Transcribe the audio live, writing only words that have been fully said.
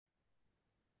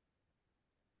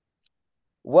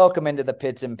Welcome into the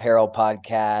Pits and Peril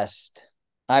podcast.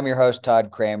 I'm your host,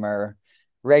 Todd Kramer.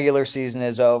 Regular season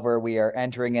is over. We are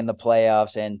entering in the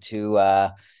playoffs, and to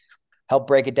help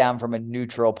break it down from a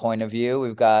neutral point of view,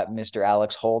 we've got Mr.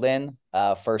 Alex Holden,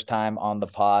 first time on the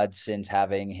pod since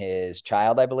having his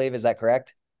child, I believe. Is that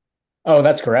correct? Oh,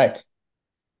 that's correct.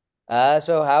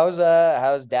 So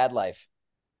how's dad life?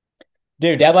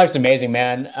 Dude, Dad Life's amazing,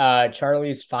 man.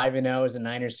 Charlie's 5-0 as a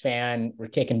Niners fan. We're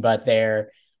kicking butt there.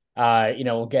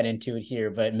 We'll get into it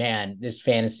here, but man, this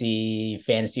fantasy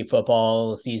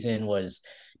football season was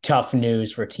tough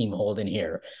news for Team Holden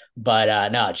here.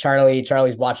 But no,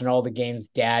 Charlie's watching all the games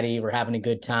with Daddy. We're having a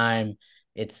good time.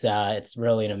 It's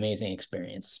really an amazing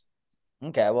experience.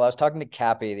 Okay, well, I was talking to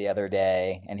Cappy the other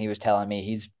day, and he was telling me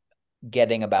he's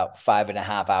getting about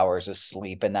 5.5 hours of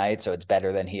sleep a night, so it's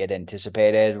better than he had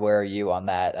anticipated. Where are you on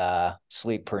that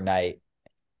sleep per night?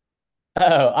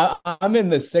 I'm in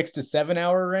the 6 to 7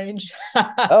 hour range.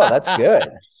 Oh, that's good.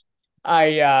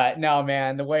 No,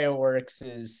 man, the way it works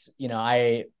is,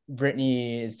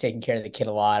 Brittany is taking care of the kid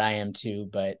a lot. I am too,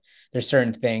 but there's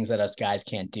certain things that us guys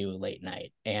can't do late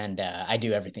night, and I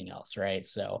do everything else, right?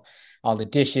 So all the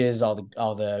dishes, all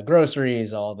the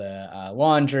groceries, all the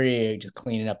laundry, just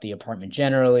cleaning up the apartment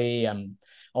generally. I'm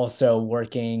also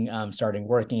working, starting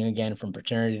working again from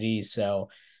paternity, so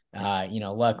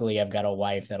luckily I've got a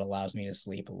wife that allows me to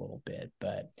sleep a little bit.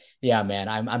 But yeah, man,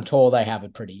 I'm told I have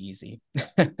it pretty easy.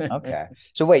 Okay.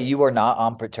 So wait, you are not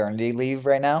on paternity leave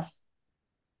right now?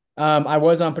 I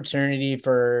was on paternity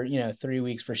for, 3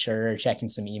 weeks for sure, checking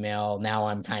some email. Now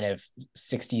I'm kind of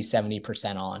 60,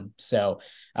 70% on. So,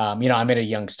 I'm in a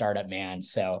young startup, man.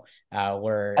 So, I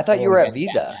thought you we're were at getting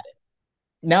back Visa. at it.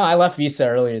 No, I left Visa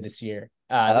earlier this year.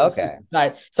 This Okay. is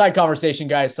side conversation,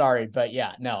 guys. Sorry, but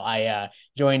yeah, no, I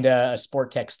joined a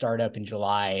sport tech startup in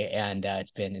July, and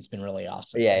it's been really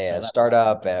awesome, Yeah, man. yeah. So that's what I'm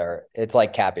Startup, doing. or it's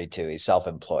like Cappy too. He's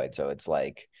self-employed, so it's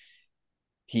like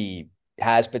he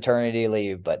has paternity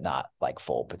leave, but not like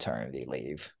full paternity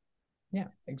leave. Yeah,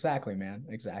 exactly, man.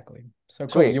 Exactly. So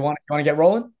cool. Sweet. You want to get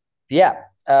rolling? Yeah.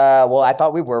 Well, I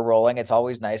thought we were rolling. It's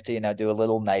always nice to, do a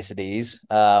little niceties.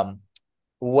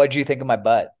 What'd you think of my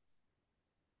butt?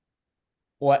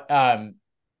 What I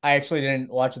actually didn't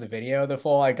watch the video the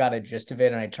full. I got a gist of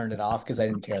it and I turned it off because I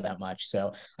didn't care that much.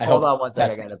 So I Hold hope on one sec. I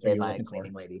that's the gotta answer pay you're my looking for.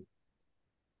 cleaning lady.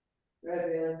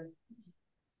 Gracias.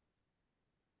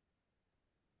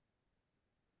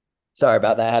 Sorry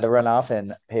about that. I had to run off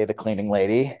and pay the cleaning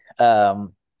lady.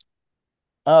 Oh,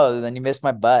 then you missed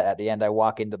my butt at the end. I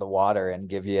walk into the water and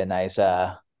give you a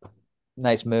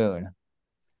nice moon.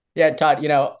 Yeah, Todd,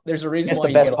 there's a You reason missed why the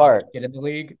you get best a lot of part. shit in the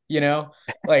league,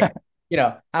 like,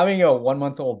 having a 1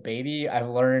 month old baby, I've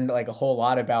learned like a whole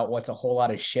lot about what's a whole lot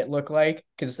of shit look like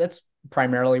because that's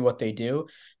primarily what they do.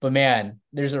 But man,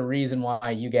 there's a reason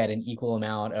why you get an equal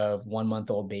amount of 1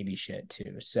 month old baby shit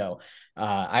too. So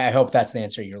I hope that's the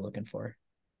answer you're looking for.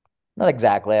 Not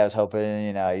exactly. I was hoping,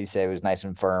 you say it was nice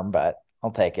and firm, but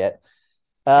I'll take it.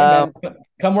 Hey Um, man,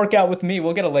 come work out with me.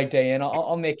 We'll get a leg day in.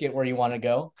 I'll make it where you want to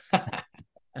go.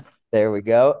 there we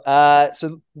go.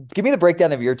 So give me the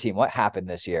breakdown of your team. What happened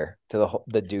this year to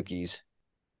the Dukies?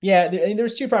 Yeah,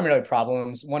 there's two primary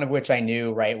problems. One of which I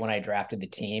knew right when I drafted the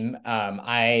team.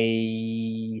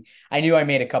 I knew I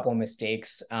made a couple of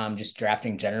mistakes. Just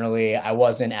drafting generally, I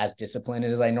wasn't as disciplined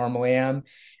as I normally am.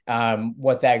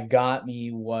 What that got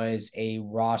me was a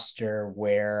roster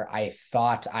where I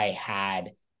thought I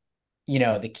had,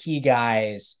 the key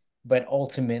guys, but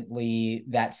ultimately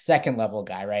that second level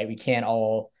guy, right? We can't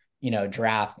all,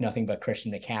 draft nothing but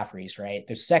Christian McCaffreys, right?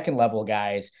 The second level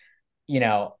guys, you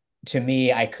know, to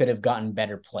me, I could have gotten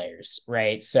better players,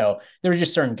 right? So there were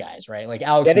just certain guys, right? Like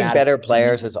Alex Getting Madison better to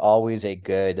players me. is always a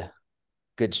good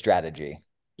strategy.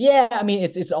 Yeah, I mean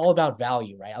it's all about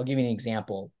value, right? I'll give you an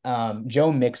example.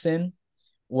 Joe Mixon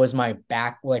was my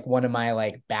back, like one of my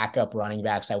like backup running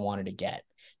backs I wanted to get.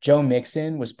 Joe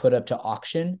Mixon was put up to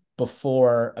auction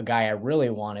before a guy I really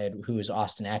wanted, who was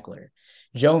Austin Eckler.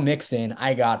 Joe Mixon,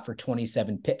 I got for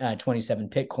 27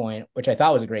 Bitcoin, which I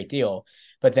thought was a great deal.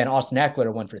 But then Austin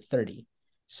Eckler went for 30.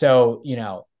 So,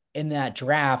 in that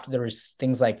draft, there was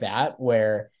things like that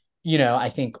where, I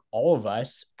think all of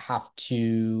us have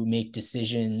to make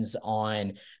decisions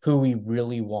on who we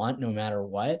really want no matter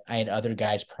what. I had other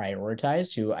guys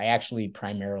prioritized who I actually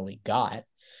primarily got.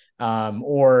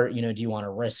 Or, do you want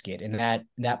to risk it? In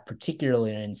that particular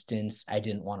instance, I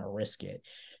didn't want to risk it.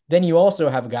 Then you also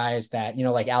have guys that,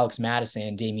 like Alex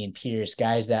Madison, Damian Pierce,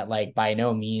 guys that like by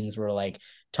no means were like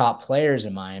top players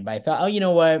of mine. But I thought, oh, you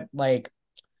know what? Like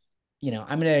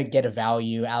I'm going to get a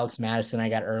value. Alex Madison, I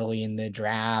got early in the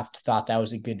draft, thought that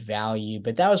was a good value,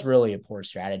 but that was really a poor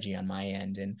strategy on my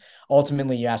end. And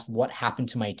ultimately, you asked what happened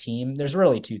to my team. There's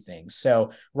really two things.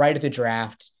 So, right at the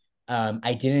draft,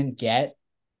 I didn't get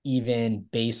even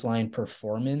baseline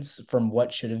performance from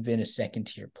what should have been a second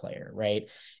tier player, right?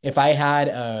 If I had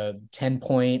a 10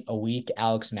 point a week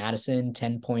Alex Madison,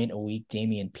 10 point a week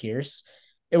Dameon Pierce,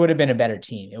 it would have been a better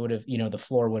team. It would have, the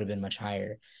floor would have been much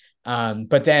higher.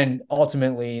 But then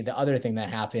ultimately, the other thing that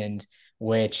happened,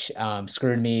 which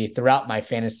screwed me throughout my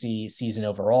fantasy season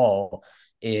overall,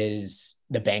 is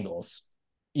the Bengals.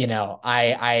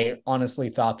 I honestly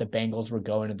thought the Bengals were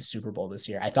going to the Super Bowl this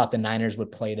year. I thought the Niners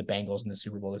would play the Bengals in the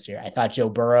Super Bowl this year. I thought Joe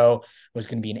Burrow was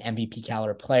going to be an MVP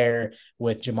caliber player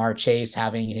with Jamar Chase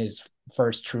having his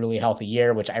first truly healthy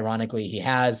year, which ironically he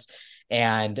has.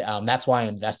 And that's why I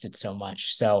invested so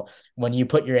much. So when you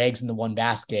put your eggs in the one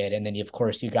basket, and then of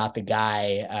course you got the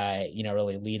guy,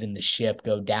 really leading the ship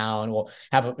go down, will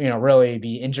have really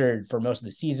be injured for most of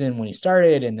the season when he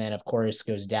started, and then of course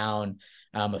goes down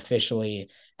officially.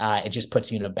 It just puts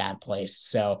you in a bad place.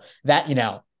 So that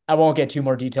I won't get too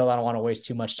more detailed. I don't want to waste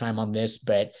too much time on this,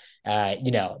 but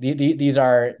these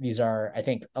are I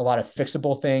think a lot of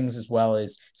fixable things as well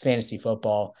as it's fantasy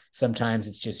football. Sometimes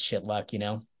it's just shit luck.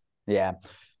 Yeah.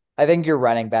 I think your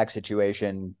running back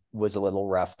situation was a little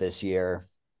rough this year.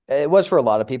 It was for a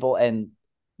lot of people. And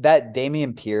that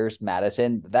Dameon Pierce,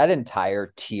 Madison, that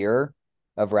entire tier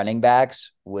of running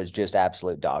backs was just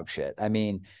absolute dog shit. I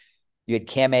mean, you had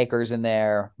Cam Akers in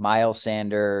there, Miles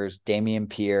Sanders, Dameon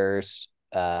Pierce,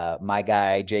 my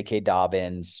guy, J.K.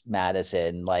 Dobbins,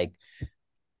 Madison. Like,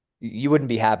 you wouldn't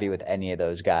be happy with any of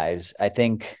those guys. I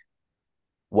think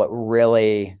what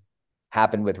really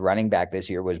happened with running back this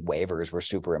year was waivers were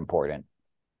super important.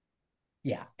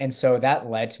 Yeah. And so that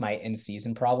led to my in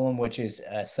season problem, which is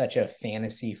such a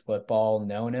fantasy football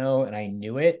no. And I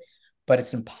knew it, but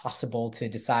it's impossible to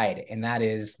decide. And that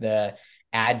is the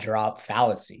add drop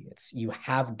fallacy. It's you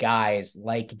have guys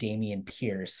like Dameon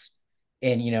Pierce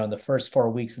in the first 4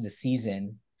 weeks of the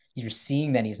season, you're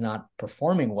seeing that he's not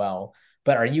performing well,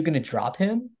 but are you going to drop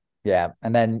him? Yeah.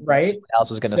 And then Right. someone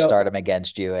else is going to So start him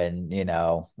against you. And,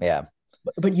 yeah.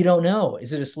 but you don't know.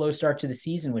 Is it a slow start to the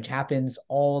season, which happens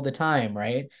all the time,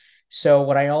 right? So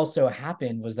what I also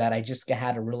happened was that I just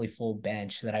had a really full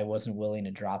bench that I wasn't willing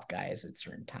to drop guys at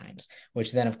certain times,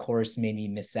 which then of course made me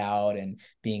miss out and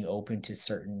being open to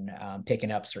certain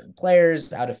picking up certain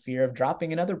players out of fear of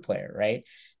dropping another player, right?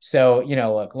 So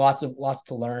look, lots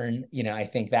to learn. I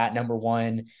think that number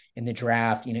one in the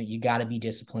draft, you got to be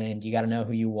disciplined. You got to know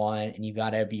who you want, and you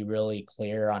got to be really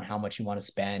clear on how much you want to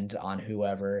spend on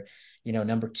whoever.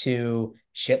 Number two,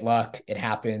 shit luck. It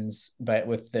happens. But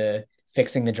with the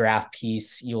fixing the draft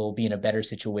piece, you'll be in a better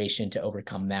situation to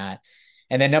overcome that.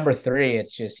 And then number three,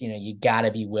 it's just, you got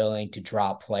to be willing to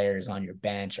drop players on your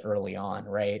bench early on,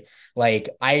 right? Like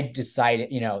I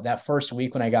decided, that first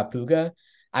week when I got Puga,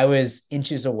 I was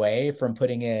inches away from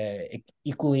putting a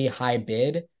equally high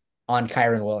bid on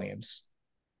Kyron Williams.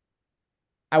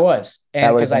 I was. That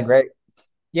And would have because been I great.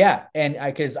 yeah, and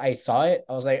because I saw it,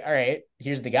 I was like, all right,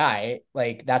 here's the guy.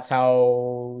 Like that's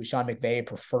how Sean McVay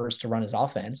prefers to run his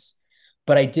offense.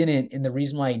 But I didn't, and the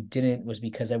reason why I didn't was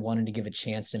because I wanted to give a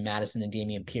chance to Madison and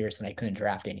Dameon Pierce, and I couldn't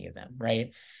draft any of them,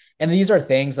 right? And these are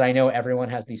things that I know everyone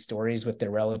has these stories with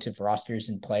their relative rosters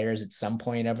and players at some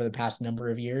point over the past number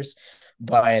of years.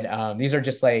 But these are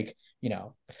just like,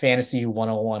 fantasy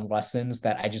 101 lessons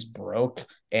that I just broke.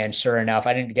 And sure enough,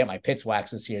 I didn't get my pits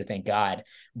waxed this year, thank God.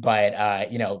 But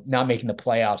not making the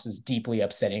playoffs is deeply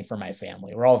upsetting for my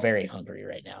family. We're all very hungry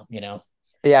right now.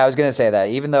 Yeah, I was going to say that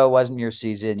even though it wasn't your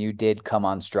season, you did come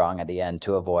on strong at the end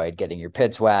to avoid getting your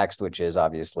pits waxed, which is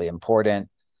obviously important.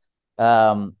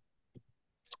 Um,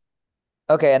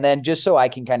 okay. And then just so I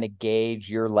can kind of gauge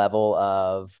your level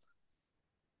of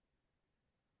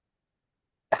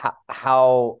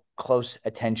how close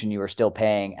attention you are still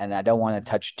paying. And I don't want to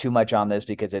touch too much on this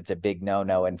because it's a big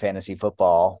no in fantasy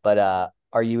football, but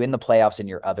are you in the playoffs in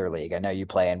your other league? I know you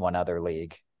play in one other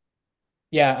league.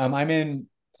 Yeah, I'm in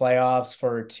playoffs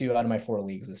for 2 out of my 4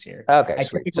 leagues this year. Okay, I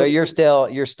sweet. So typically,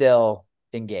 you're still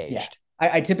yeah, engaged.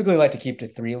 I typically like to keep to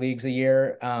 3 leagues a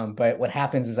year. But what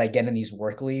happens is I get in these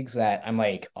work leagues that I'm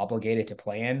like obligated to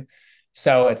play in.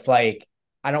 So it's like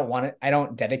I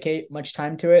don't dedicate much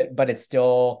time to it, but it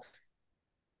still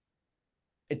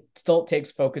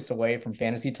takes focus away from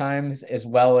fantasy times as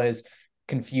well as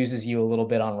confuses you a little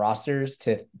bit on rosters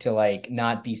to like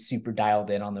not be super dialed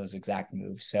in on those exact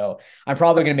moves. So I'm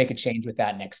probably going to make a change with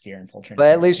that next year in full But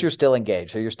at least transparency. you're still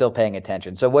engaged. So you're still paying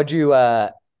attention. So what'd you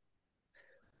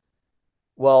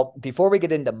well, before we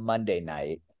get into Monday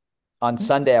night, on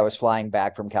Sunday, I was flying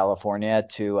back from California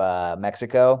to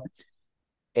Mexico,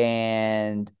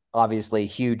 and obviously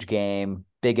huge game,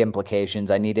 big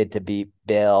implications. I needed to beat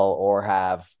Bill or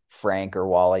have Frank or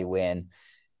Wally win.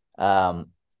 Um,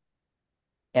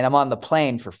 and I'm on the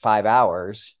plane for 5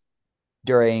 hours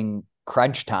during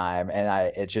crunch time,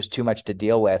 and it's just too much to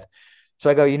deal with. So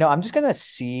I go, I'm just gonna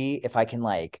see if I can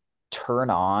like turn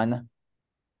on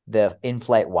the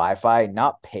in-flight Wi-Fi,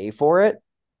 not pay for it,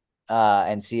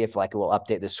 and see if like it will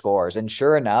update the scores. And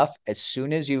sure enough, as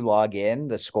soon as you log in,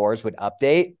 the scores would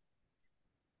update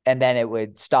and then it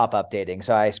would stop updating.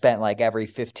 So I spent like every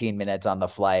 15 minutes on the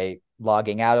flight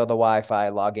logging out of the Wi-Fi,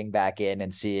 logging back in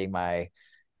and seeing my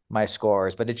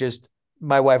scores. But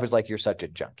my wife was like, "You're such a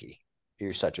junkie.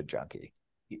 You're such a junkie."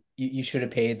 You should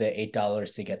have paid the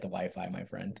 $8 to get the Wi-Fi, my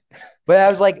friend. But I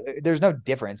was like, there's no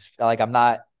difference. Like, I'm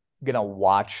not gonna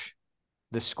watch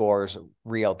the scores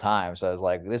real time. So I was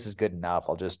like, this is good enough.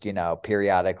 I'll just,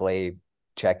 periodically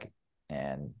check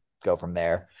and go from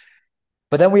there.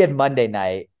 But then we had Monday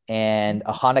night and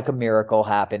a Hanukkah miracle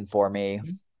happened for me.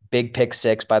 Big pick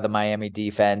six by the Miami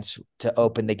defense to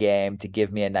open the game, to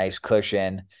give me a nice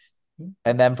cushion.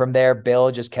 And then from there, Bill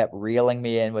just kept reeling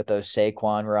me in with those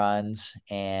Saquon runs.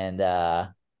 And I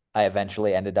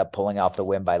eventually ended up pulling off the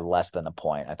win by less than a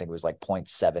point. I think it was like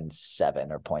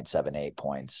 0.77 or 0.78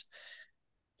 points.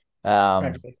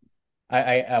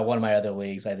 I one of my other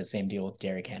leagues, I had the same deal with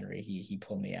Derrick Henry. He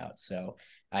pulled me out. So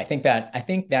I think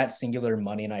that singular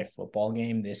Monday Night Football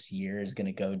game this year is going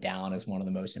to go down as one of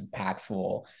the most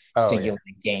impactful singular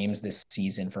games this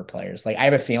season for players. Like, I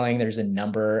have a feeling there's a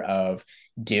number of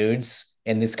dudes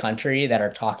in this country that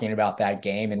are talking about that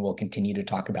game and will continue to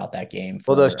talk about that game.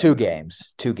 Well, those two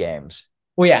games.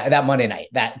 Well, yeah, that Monday night,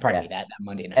 that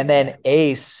Monday night. And then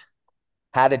Ace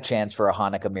had a chance for a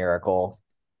Hanukkah miracle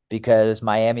because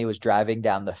Miami was driving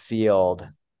down the field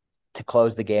to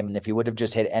close the game. And if he would have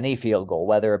just hit any field goal,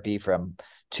 whether it be from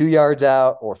 2 yards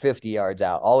out or 50 yards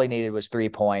out, all he needed was 3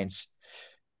 points.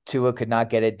 Tua could not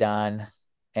get it done.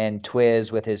 And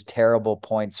Twiz, with his terrible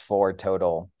points for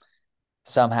total,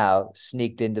 somehow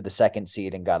sneaked into the second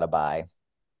seed and got a bye.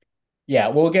 Yeah,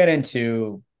 we'll get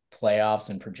into playoffs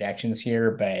and projections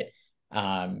here, but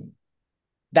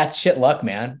that's shit luck,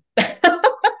 man.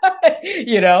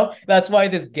 That's why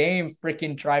this game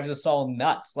freaking drives us all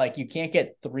nuts. Like, you can't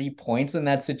get 3 points in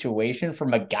that situation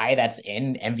from a guy that's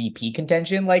in MVP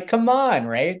contention. Like, come on,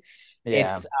 right?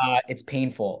 Yeah. It's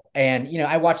painful. And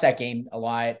I watched that game a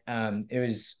lot. It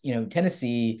was,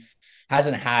 Tennessee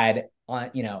hasn't had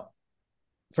on,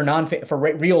 for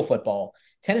real football,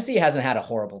 Tennessee hasn't had a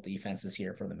horrible defense this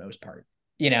year for the most part.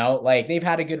 Like, they've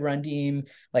had a good run team.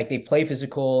 Like, they play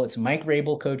physical. It's Mike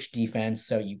Vrabel coach defense.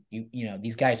 So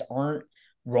these guys aren't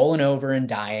rolling over and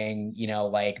dying,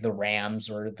 like the Rams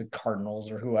or the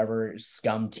Cardinals or whoever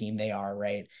scum team they are,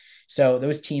 right? So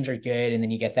those teams are good. And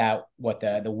then you get the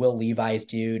Will Levis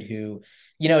dude who,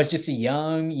 is just a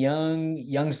young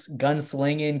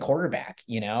gunslinging quarterback.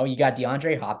 You got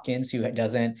DeAndre Hopkins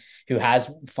who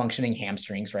has functioning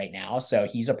hamstrings right now. So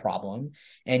he's a problem.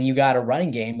 And you got a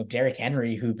running game of Derrick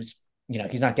Henry, who's,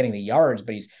 he's not getting the yards,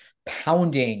 but he's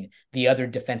pounding the other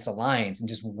defensive lines and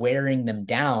just wearing them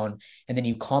down. And then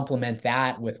you complement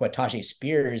that with what Tajay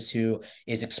Spears, who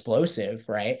is explosive,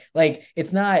 right? Like,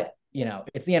 it's not,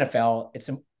 it's the NFL.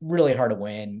 It's really hard to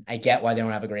win. I get why they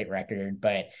don't have a great record,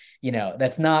 but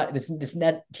that's not this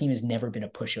net team has never been a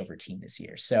pushover team this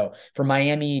year. So for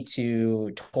Miami to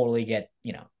totally get,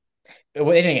 they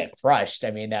didn't get crushed.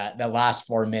 I mean, the last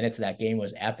 4 minutes of that game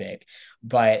was epic,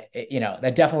 but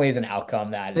that definitely is an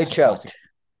outcome that they choked.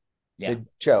 Yeah. They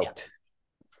choked.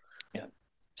 Yeah.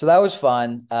 So that was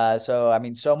fun.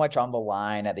 So much on the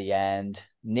line at the end.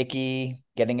 Nicky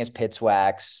getting his pits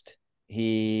waxed.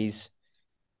 He's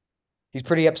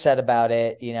pretty upset about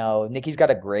it. Nicky's got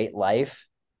a great life.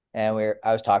 And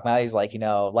I was talking about, he's like,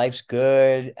 life's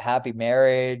good, happy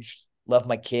marriage, love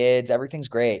my kids, everything's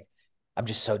great. I'm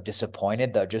just so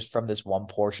disappointed though, just from this one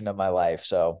portion of my life.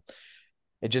 So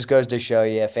it just goes to show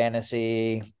you,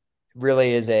 fantasy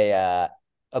really is a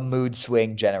mood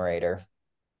swing generator.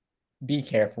 Be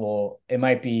careful. It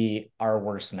might be our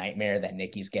worst nightmare that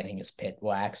Nicky's getting his pit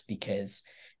waxed, because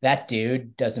that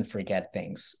dude doesn't forget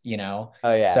things, Oh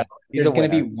yeah. So there's going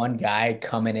to be one guy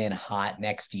coming in hot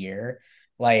next year.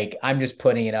 Like, I'm just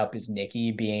putting it up as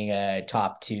Nicky being a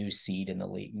top 2 seed in the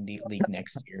league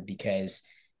next year, because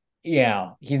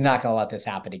he's not going to let this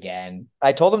happen again.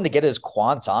 I told him to get his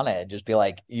quants on it and just be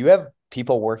like, you have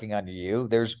people working under you.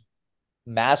 There's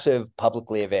massive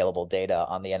publicly available data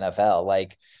on the NFL.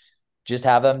 Like, just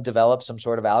have them develop some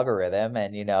sort of algorithm,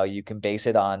 and you can base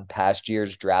it on past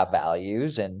year's draft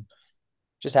values, and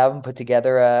just have him put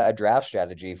together a draft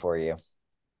strategy for you.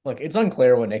 Look, it's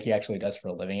unclear what Nicky actually does for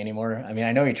a living anymore. I mean,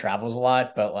 I know he travels a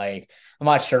lot, but like, I'm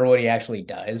not sure what he actually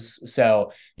does.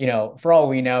 So, for all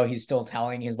we know, he's still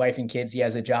telling his wife and kids he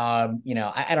has a job.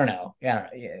 I don't know.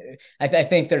 I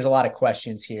think there's a lot of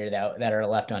questions here that are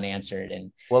left unanswered.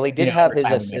 And, Well, he did have over his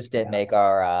time, we might find assistant out. make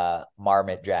our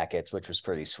marmot jackets, which was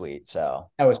pretty sweet.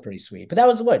 So That was pretty sweet. But that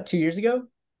was what, 2 years ago?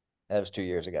 that was 2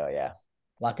 years ago. Yeah.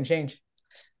 A lot can change.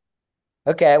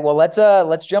 Okay, well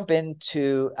let's jump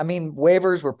into, I mean,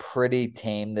 waivers were pretty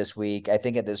tame this week. I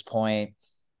think at this point,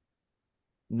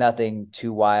 nothing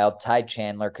too wild. Ty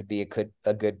Chandler could be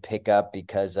a good pickup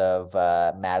because of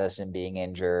Madison being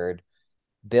injured.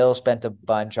 Bill spent a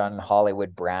bunch on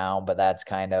Hollywood Brown, but that's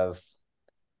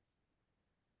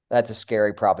a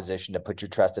scary proposition to put your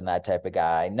trust in that type of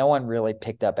guy. No one really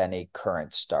picked up any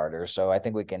current starters, so I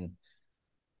think we can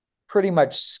pretty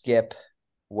much skip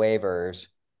waivers.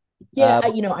 Yeah,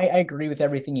 I agree with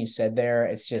everything you said there.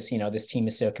 It's just, this team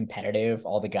is so competitive.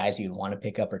 All the guys you'd want to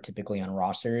pick up are typically on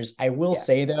rosters. I will Yeah.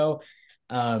 say though,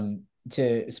 to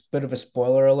a bit of a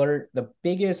spoiler alert, the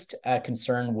biggest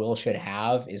concern Will should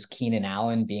have is Keenan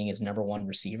Allen being his number one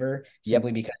receiver, simply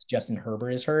Yep. because Justin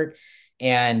Herbert is hurt.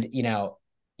 And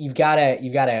you've got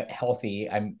a healthy.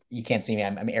 You can't see me.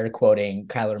 I'm air quoting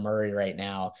Kyler Murray right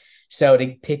now. So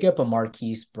to pick up a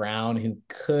Marquise Brown who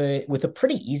could, with a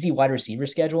pretty easy wide receiver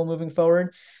schedule moving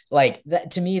forward, like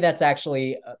that to me, that's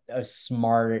actually a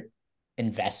smart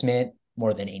investment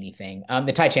more than anything.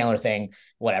 The Ty Chandler thing,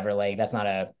 whatever, like that's not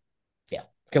a yeah.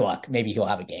 Good luck. Maybe he'll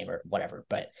have a game or whatever.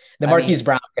 But the I Marquise mean,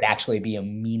 Brown could actually be a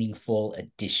meaningful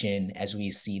addition as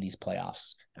we see these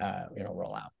playoffs,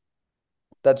 roll out.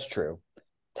 that's true.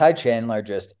 Ty Chandler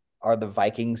just, are the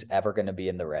Vikings ever going to be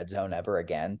in the red zone ever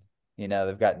again?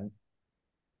 They've got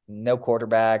no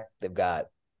quarterback, they've got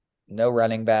no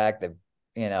running back,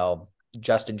 you know,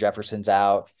 Justin Jefferson's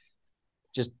out.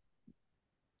 Just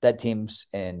that team's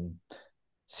in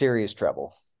serious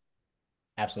trouble.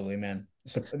 Absolutely, man.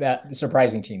 So that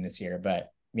surprising team this year,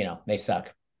 but they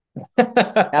suck.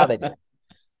 Now they do.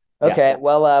 Yeah. Okay,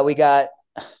 well, we got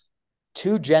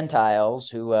two Gentiles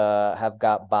who have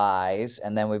got buys,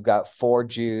 and then we've got four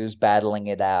Jews battling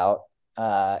it out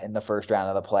in the first round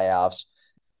of the playoffs.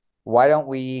 Why don't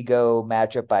we go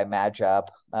matchup by matchup?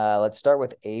 Let's start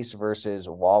with Ace versus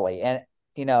Wally. And,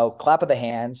 clap of the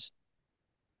hands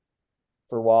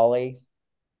for Wally.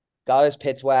 Got his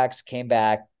pits wax, came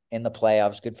back in the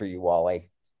playoffs. Good for you,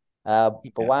 Wally. But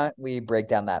Yeah. why don't we break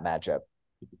down that matchup?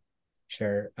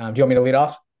 Sure. Do you want me to lead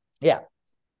off? Yeah.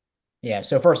 Yeah.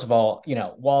 So first of all,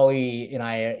 Wally and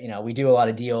I, we do a lot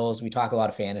of deals. We talk a lot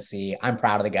of fantasy. I'm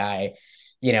proud of the guy.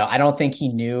 I don't think he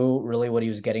knew really what he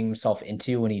was getting himself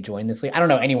into when he joined this league. I don't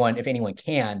know if anyone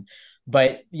can,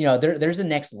 but there's a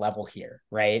next level here,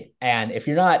 right? And if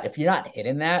you're not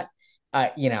hitting that,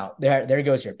 there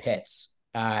goes your pits.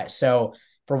 So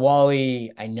for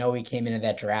Wally, I know he came into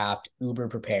that draft uber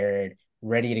prepared,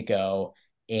 ready to go.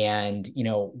 And,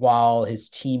 while his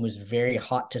team was very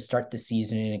hot to start the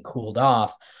season and it cooled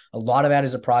off, a lot of that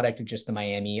is a product of just the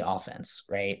Miami offense,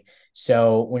 right?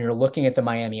 So when you're looking at the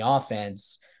Miami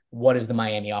offense, what is the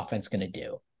Miami offense going to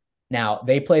do? Now,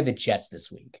 they play the Jets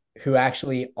this week, who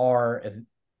actually are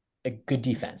a good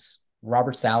defense.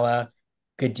 Robert Saleh,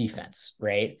 good defense,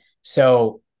 right?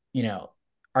 So,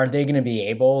 are they going to be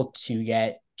able to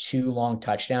get two long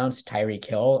touchdowns to Tyreek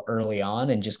Hill early on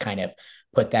and just kind of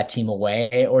put that team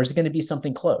away? Or is it going to be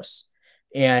something close?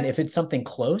 And if it's something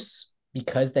close,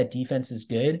 because that defense is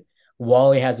good,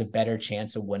 Wally has a better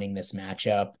chance of winning this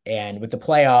matchup. And with the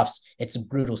playoffs, it's a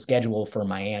brutal schedule for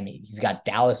Miami. He's got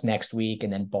Dallas next week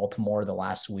and then Baltimore the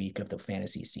last week of the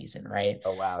fantasy season, right?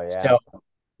 Oh, wow. Yeah. So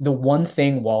the one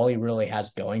thing Wally really has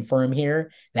going for him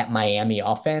here, that Miami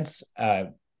offense,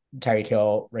 Tyreek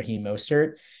Hill, Raheem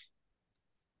Mostert,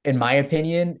 in my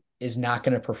opinion, is not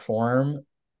going to perform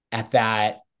at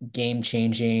that game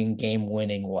changing, game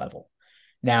winning level.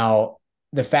 Now,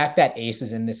 the fact that Ace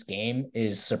is in this game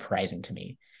is surprising to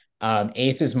me.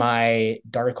 Ace is my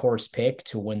dark horse pick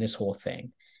to win this whole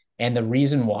thing. And the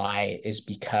reason why is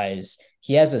because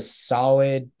he has a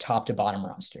solid top to bottom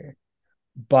roster.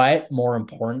 But more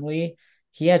importantly,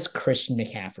 he has Christian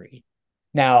McCaffrey.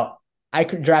 Now, I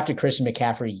drafted Christian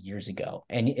McCaffrey years ago,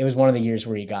 and it was one of the years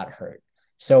where he got hurt.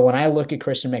 So when I look at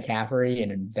Christian McCaffrey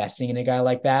and investing in a guy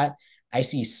like that, I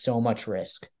see so much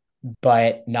risk.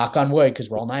 But knock on wood, because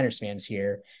we're all Niners fans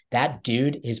here, that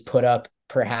dude has put up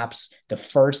perhaps the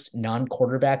first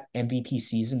non-quarterback MVP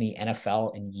season in the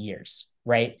NFL in years,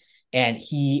 right? And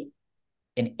he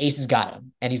and Ace has got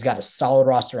him, and he's got a solid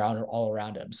roster all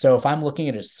around him. So if I'm looking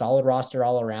at a solid roster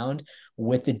all around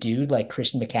with a dude like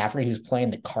Christian McCaffrey, who's playing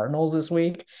the Cardinals this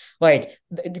week, like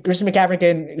Christian McCaffrey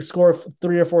can score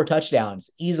 3 or 4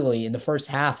 touchdowns easily in the first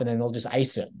half, and then they'll just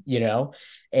ice him,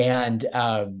 And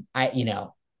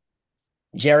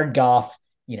Jared Goff,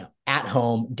 at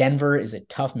home, Denver is a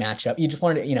tough matchup. You just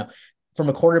wanted to, from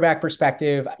a quarterback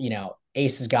perspective,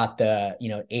 Ace has got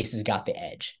the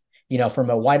edge. From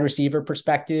a wide receiver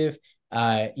perspective,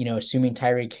 assuming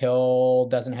Tyreek Hill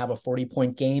doesn't have a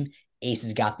 40-point game, Ace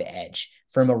has got the edge.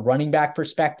 From a running back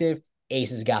perspective,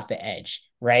 Ace has got the edge,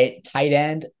 right? Tight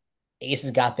end, Ace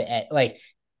has got the edge. Like,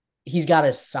 he's got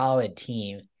a solid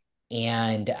team,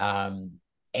 and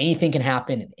anything can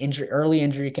happen. An early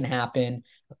injury can happen.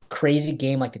 A crazy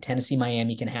game like the Tennessee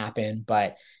Miami can happen.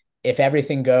 But if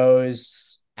everything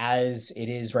goes as it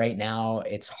is right now,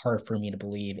 it's hard for me to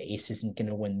believe Ace isn't going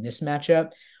to win this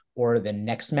matchup or the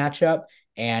next matchup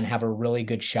and have a really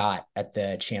good shot at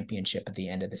the championship at the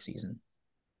end of the season.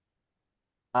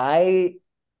 I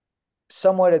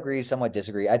somewhat agree, somewhat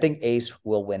disagree. I think Ace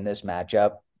will win this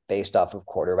matchup based off of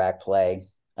quarterback play.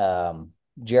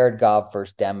 Jared Goff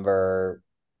versus Denver,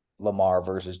 Lamar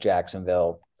versus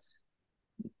Jacksonville.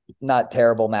 Not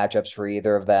terrible matchups for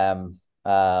either of them.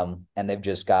 And they've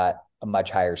just got a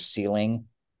much higher ceiling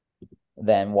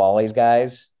than Wally's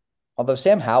guys. Although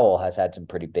Sam Howell has had some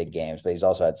pretty big games, but he's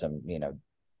also had some,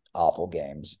 awful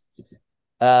games.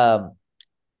 But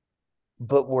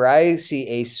where I see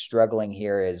Ace struggling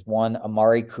here is one,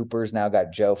 Amari Cooper's now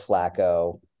got Joe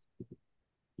Flacco.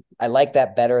 I like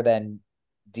that better than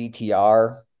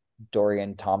DTR,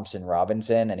 Dorian Thompson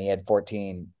Robinson, and he had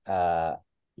 14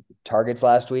 targets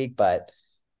last week, but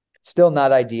still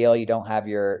not ideal. You don't have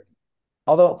your,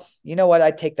 although, you know what?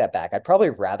 I'd take that back. I'd probably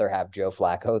rather have Joe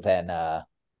Flacco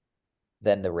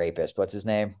than the rapist. What's his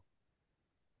name?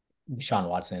 Sean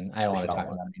Watson. I don't want to Deshaun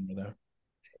talk Watson. about him though.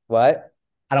 What?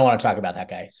 I don't want to talk about that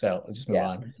guy. So let's just move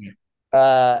on.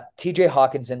 TJ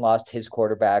Hawkinson lost his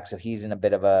quarterback, so he's in a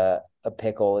bit of a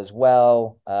pickle as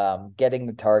well. Getting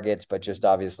the targets, but just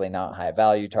obviously not high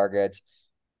value targets.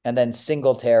 And then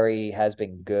Singletary has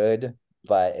been good,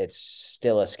 but it's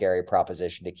still a scary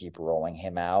proposition to keep rolling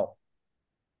him out.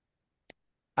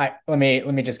 Let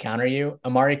me just counter you.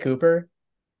 Amari Cooper,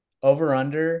 over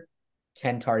under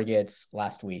 10 targets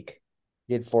last week.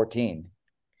 He had 14.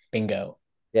 Bingo.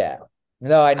 Yeah.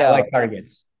 No, I know. I like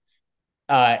targets.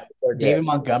 David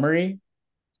Montgomery,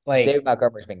 David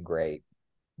Montgomery's been great.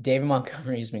 David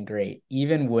Montgomery's been great.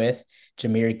 Even with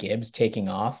Jahmyr Gibbs taking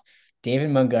off,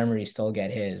 David Montgomery still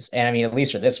get his. And I mean, at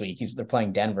least for this week, they're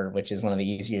playing Denver, which is one of the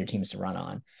easier teams to run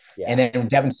on. Yeah. And then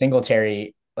Devin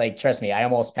Singletary, trust me, I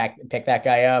almost picked that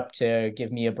guy up to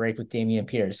give me a break with Dameon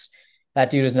Pierce. That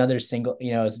dude is another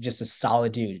is just a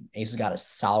solid dude. He's got a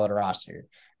solid roster.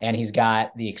 And he's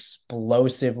got the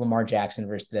explosive Lamar Jackson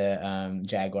versus the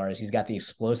Jaguars. He's got the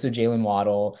explosive Jalen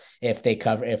Waddle if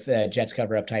the Jets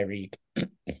cover up Tyreek.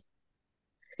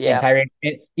 Yeah, and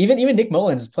Tyreek. Even Nick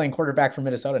Mullins is playing quarterback for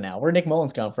Minnesota now. Where Nick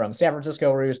Mullins come from? San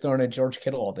Francisco, where he was throwing at George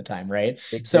Kittle all the time, right?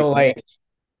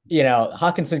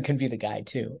 Hawkinson can be the guy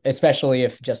too, especially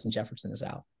if Justin Jefferson is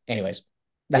out. Anyways,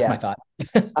 that's my thought.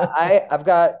 I've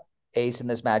got Ace in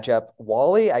this matchup.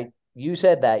 Wally, you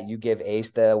said that you give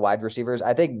Ace the wide receivers.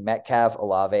 I think Metcalf,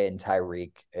 Olave, and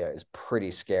Tyreek is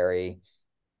pretty scary.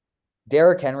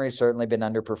 Derrick Henry's certainly been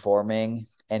underperforming,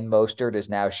 and Mostert is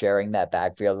now sharing that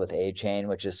backfield with A-Chain,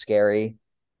 which is scary.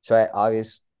 So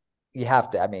you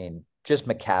have to, just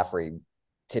McCaffrey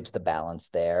tips the balance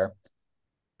there.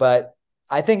 But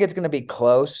I think it's going to be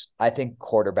close. I think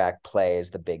quarterback play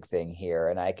is the big thing here,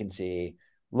 and I can see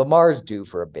Lamar's due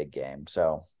for a big game.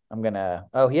 So he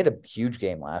had a huge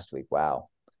game last week. Wow.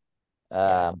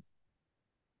 But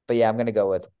yeah, I'm going to go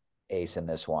with Ace in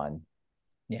this one.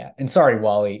 Yeah. And sorry,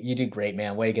 Wally, you did great,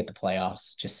 man. Way to get the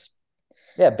playoffs.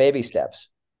 Baby steps.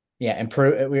 Yeah.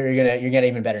 Improve. You're going to get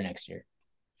even better next year.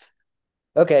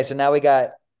 Okay. So now we got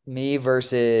me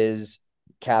versus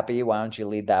Cappy. Why don't you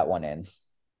lead that one in?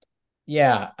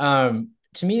 Yeah.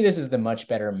 To me, this is the much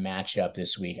better matchup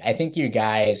this week. I think you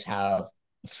guys have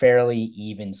fairly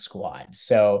even squad.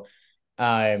 So,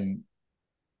 by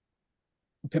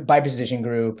position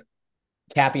group,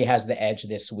 Cappy has the edge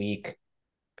this week.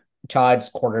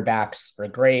 Todd's quarterbacks are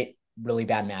great, really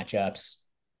bad matchups.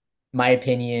 My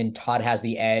opinion, Todd has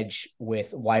the edge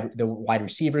with the wide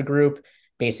receiver group.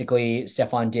 Basically,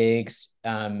 Stephon Diggs,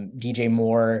 DJ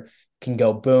Moore can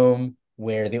go boom,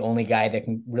 where the only guy that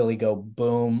can really go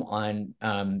boom on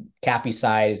Cappy's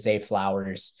side is Zay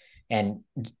Flowers. And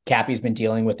Cappy's been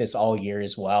dealing with this all year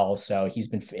as well. So he's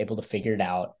been able to figure it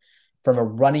out. From a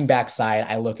running back side,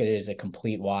 I look at it as a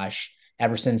complete wash.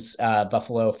 Ever since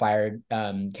Buffalo fired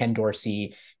Ken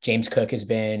Dorsey, James Cook has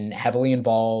been heavily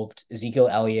involved. Ezekiel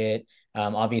Elliott,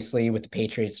 obviously with the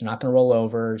Patriots, they're not going to roll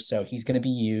over, so he's going to be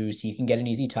used. He can get an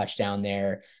easy touchdown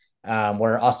there.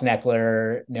 Where Austin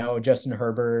Eckler, no Justin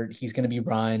Herbert, he's going to be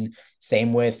run.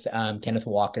 Same with Kenneth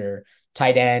Walker.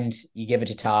 Tight end, you give it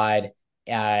to Todd.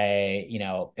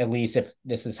 At least if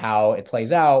this is how it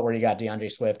plays out, where you got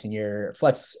DeAndre Swift in your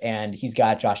flex and he's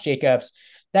got Josh Jacobs,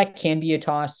 that can be a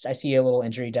toss. I see a little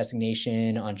injury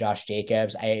designation on Josh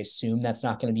Jacobs. I assume that's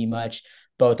not going to be much.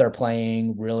 Both are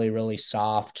playing really, really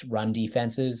soft run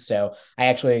defenses. So I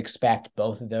actually expect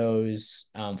both of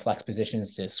those flex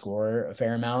positions to score a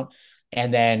fair amount.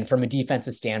 And then from a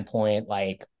defensive standpoint,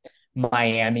 like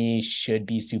Miami should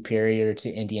be superior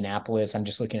to Indianapolis. I'm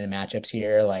just looking at matchups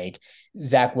here. Like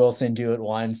Zach Wilson do it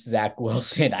once. Zach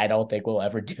Wilson, I don't think we'll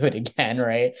ever do it again,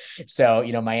 right? So,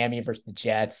 Miami versus the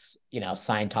Jets,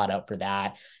 sign Todd up for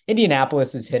that.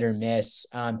 Indianapolis is hit or miss.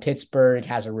 Pittsburgh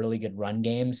has a really good run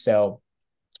game. So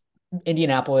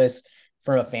Indianapolis,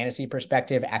 from a fantasy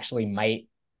perspective, actually might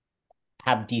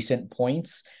have decent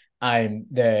points.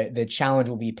 The challenge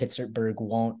will be Pittsburgh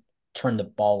won't turn the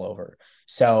ball over.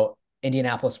 So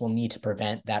Indianapolis will need to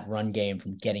prevent that run game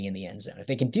from getting in the end zone. If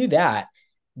they can do that,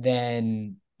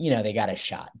 then they got a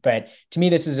shot. But to me,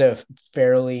 this is a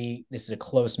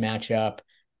close matchup.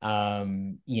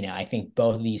 I think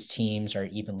both of these teams are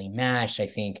evenly matched. I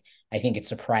think it's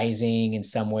surprising in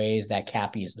some ways that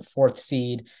Cappy is the fourth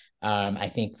seed. I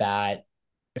think that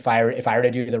if I were to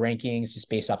do the rankings just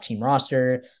based off team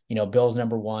roster, Bill's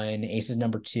number one, Ace is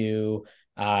number two,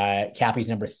 Cappy's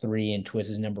number three, and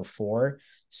Twiz is number four.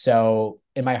 So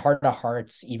in my heart of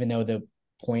hearts, even though the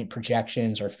point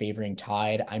projections are favoring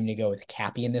Tide, I'm going to go with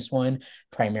Cappy in this one,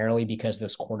 primarily because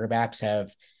those quarterbacks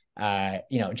have,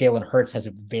 Jalen Hurts has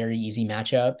a very easy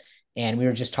matchup. And we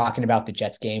were just talking about the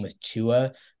Jets game with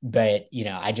Tua, but,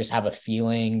 I just have a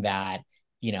feeling that,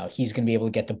 he's going to be able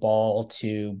to get the ball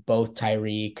to both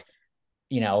Tyreek,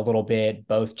 a little bit,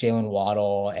 both Jalen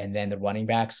Waddle and then the running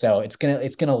back. So it's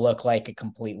gonna look like a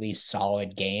completely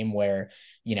solid game where,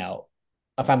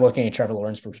 if I'm looking at Trevor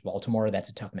Lawrence versus Baltimore,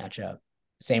 that's a tough matchup.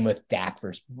 Same with Dak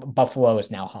versus Buffalo is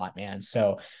now hot, man.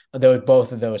 So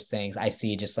both of those things I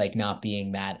see just like not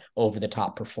being that over the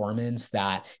top performance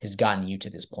that has gotten you to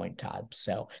this point, Todd.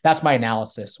 So that's my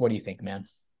analysis. What do you think, man?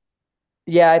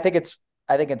 Yeah, I think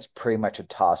it's pretty much a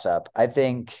toss up. I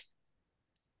think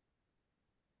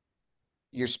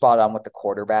you're spot on with the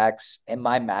quarterbacks. In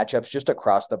my matchups, just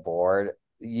across the board,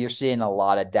 you're seeing a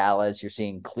lot of Dallas, you're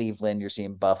seeing Cleveland, you're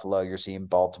seeing Buffalo, you're seeing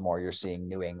Baltimore, you're seeing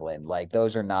New England. Like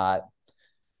those are not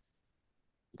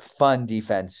fun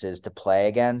defenses to play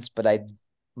against, but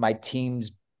my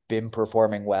team's been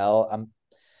performing well.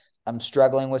 I'm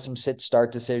struggling with some sit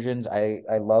start decisions. I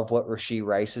love what Rashee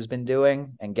Rice has been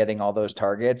doing and getting all those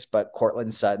targets, but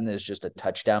Cortland Sutton is just a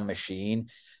touchdown machine,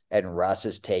 and Russ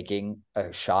is taking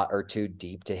a shot or two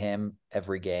deep to him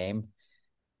every game.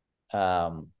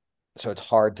 So it's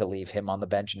hard to leave him on the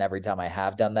bench, and every time I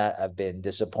have done that, I've been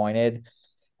disappointed.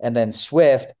 And then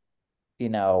Swift,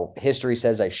 history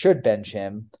says I should bench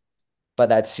him, but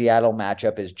that Seattle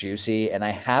matchup is juicy, and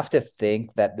I have to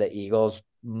think that the Eagles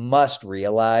must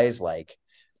realize like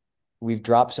we've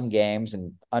dropped some games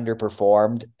and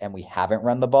underperformed and we haven't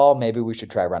run the ball. Maybe we should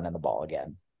try running the ball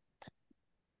again.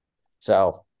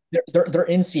 So they're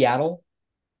in Seattle,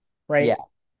 right? Yeah.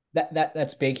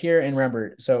 That's big here. And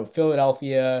remember, so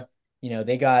Philadelphia,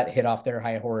 they got hit off their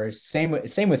high horse. Same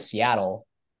with Seattle,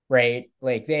 right?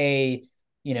 Like they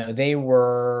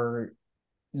were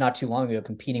not too long ago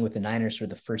competing with the Niners for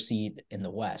the first seed in the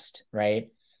West, right?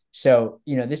 So,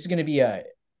 this is going to be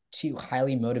two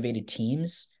highly motivated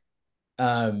teams.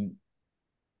 But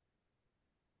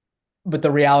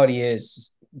the reality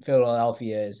is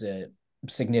Philadelphia is a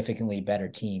significantly better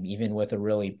team, even with a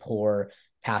really poor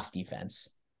pass defense,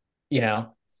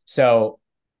 So,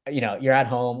 you're at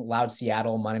home, loud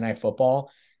Seattle, Monday Night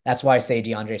Football. That's why I say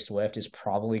DeAndre Swift is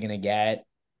probably going to get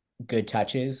good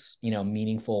touches,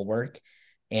 meaningful work.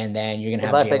 And then you're going to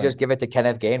have Unless they just give it to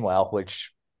Kenneth Gainwell,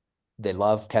 which they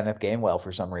love Kenneth Gainwell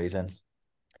for some reason.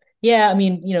 Yeah, I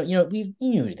mean, we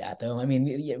knew that though. I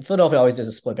mean, Philadelphia always does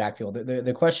a split backfield.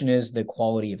 The question is the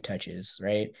quality of touches,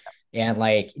 right? And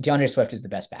like DeAndre Swift is the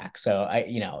best back, so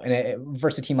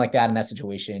versus a team like that in that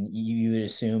situation, you would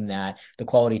assume that the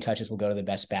quality touches will go to the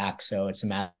best back. So it's a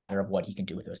matter of what he can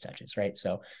do with those touches, right?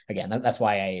 So again, that's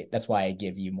why I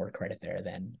give you more credit there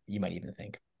than you might even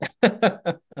think.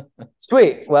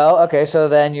 Sweet. Well, okay, so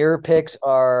then your picks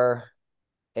are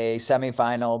a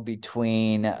semifinal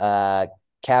between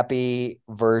Cappy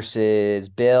versus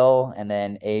Bill, and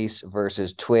then Ace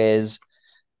versus Twiz.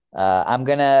 I'm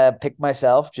gonna pick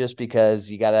myself just because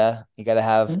you gotta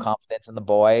have Mhm. confidence in the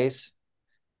boys,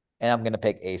 and I'm gonna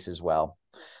pick Ace as well.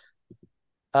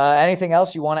 Anything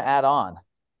else you want to add on?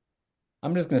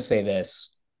 I'm just gonna say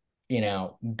this.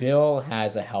 Bill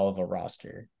has a hell of a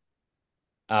roster.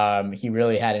 He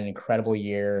really had an incredible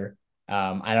year.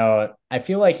 I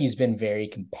feel like he's been very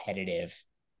competitive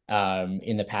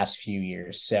in the past few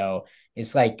years. So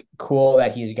it's like cool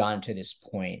that he's gotten to this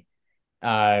point.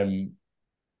 Um,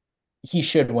 he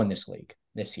should win this league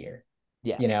this year.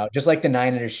 Yeah. Just like the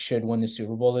Niners should win the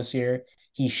Super Bowl this year,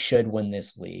 he should win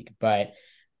this league. But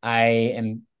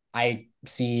I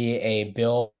see a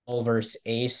Bill versus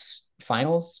Ace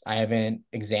finals. I haven't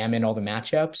examined all the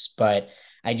matchups, but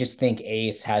I just think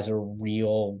Ace has a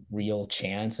real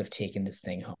chance of taking this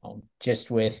thing home.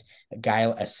 Just with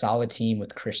a solid team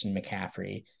with Christian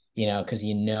McCaffrey, because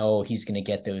he's going to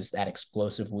get that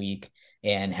explosive week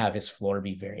and have his floor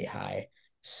be very high.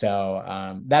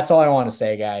 So that's all I want to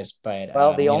say, guys. But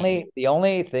Well, the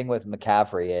only thing with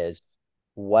McCaffrey is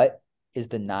what is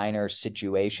the Niners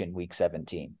situation week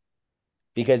 17?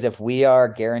 Because if we are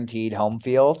guaranteed home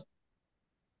field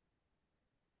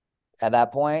at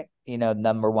that point,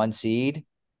 number one seed,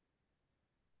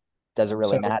 doesn't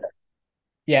really so matter.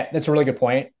 yeah, that's a really good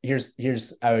point. Here's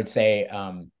I would say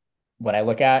what I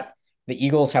look at. The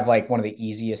Eagles have like one of the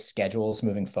easiest schedules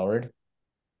moving forward.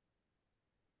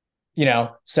 So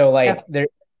Yeah. like they're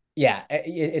yeah,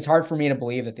 it's hard for me to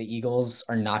believe that the Eagles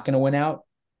are not going to win out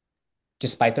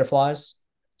despite their flaws.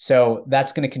 So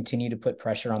that's going to continue to put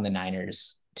pressure on the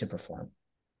Niners to perform.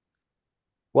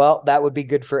 Well, that would be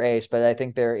good for Ace, but I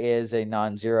think there is a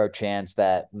non-zero chance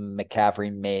that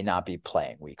McCaffrey may not be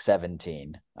playing week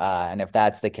 17. And if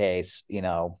that's the case,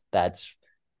 that's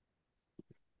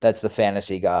the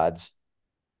fantasy gods.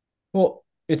 Well,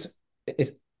 it's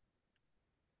it's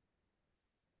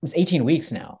 18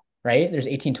 weeks now, right? There's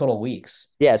 18 total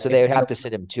weeks. Yeah, so If they would have to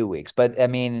sit him 2 weeks. But I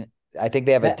mean, I think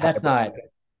they have a that's tiebreak. not,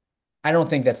 I don't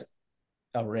think that's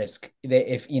a risk.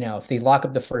 If they lock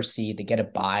up the first seed, they get a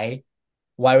bye.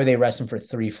 Why would they rest him for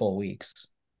 3 full weeks?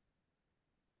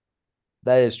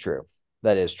 That is true.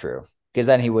 That is true. Because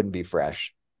then he wouldn't be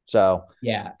fresh. So,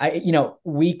 Yeah,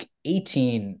 week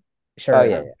 18, oh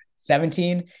yeah, sure,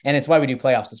 17, and it's why we do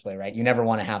playoffs this way, right? You never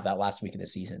want to have that last week of the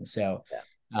season. So,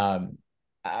 yeah. um,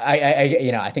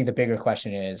 I think the bigger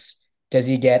question is, does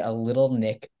he get a little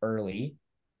nick early,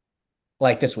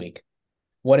 like this week?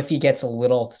 What if he gets a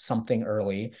little something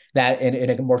early that in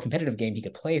a more competitive game he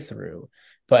could play through?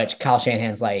 But Kyle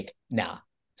Shanahan's like, nah,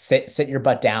 sit your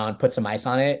butt down, put some ice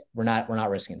on it. We're not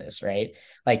risking this, right?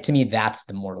 Like to me, that's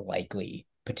the more likely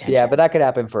Yeah, but potential. that could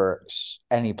happen for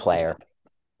any player.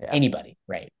 Yeah. Anybody,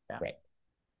 right? Yeah. Right.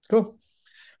 Cool.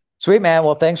 Sweet, man.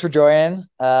 Well, thanks for joining.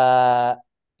 I'm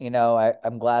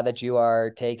glad that you are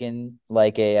taking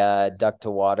like a duck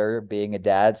to water being a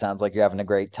dad. Sounds like you're having a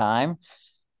great time.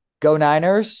 Go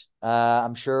Niners.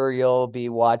 I'm sure you'll be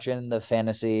watching the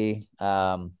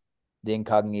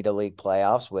Incognito League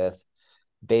playoffs with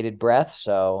bated breath.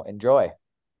 So enjoy.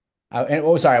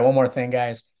 Sorry, one more thing,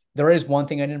 guys. There is one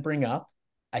thing I didn't bring up.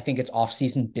 I think it's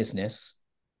off-season business,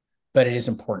 but it is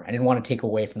important. I didn't want to take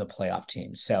away from the playoff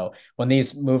team. So when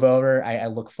these move over, I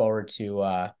look forward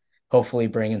to hopefully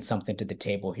bringing something to the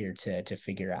table here to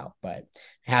figure out. But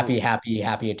happy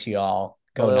to y'all.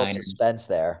 A Go little Niners. suspense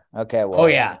there. Okay, Oh well,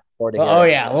 yeah. forward to Oh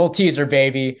hearing. yeah. A little teaser,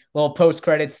 baby. Little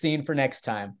post-credit scene for next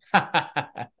time.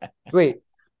 Sweet.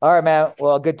 All right, man.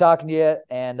 Well, good talking to you,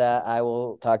 and I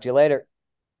will talk to you later.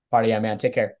 Party on, man.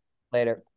 Take care. Later.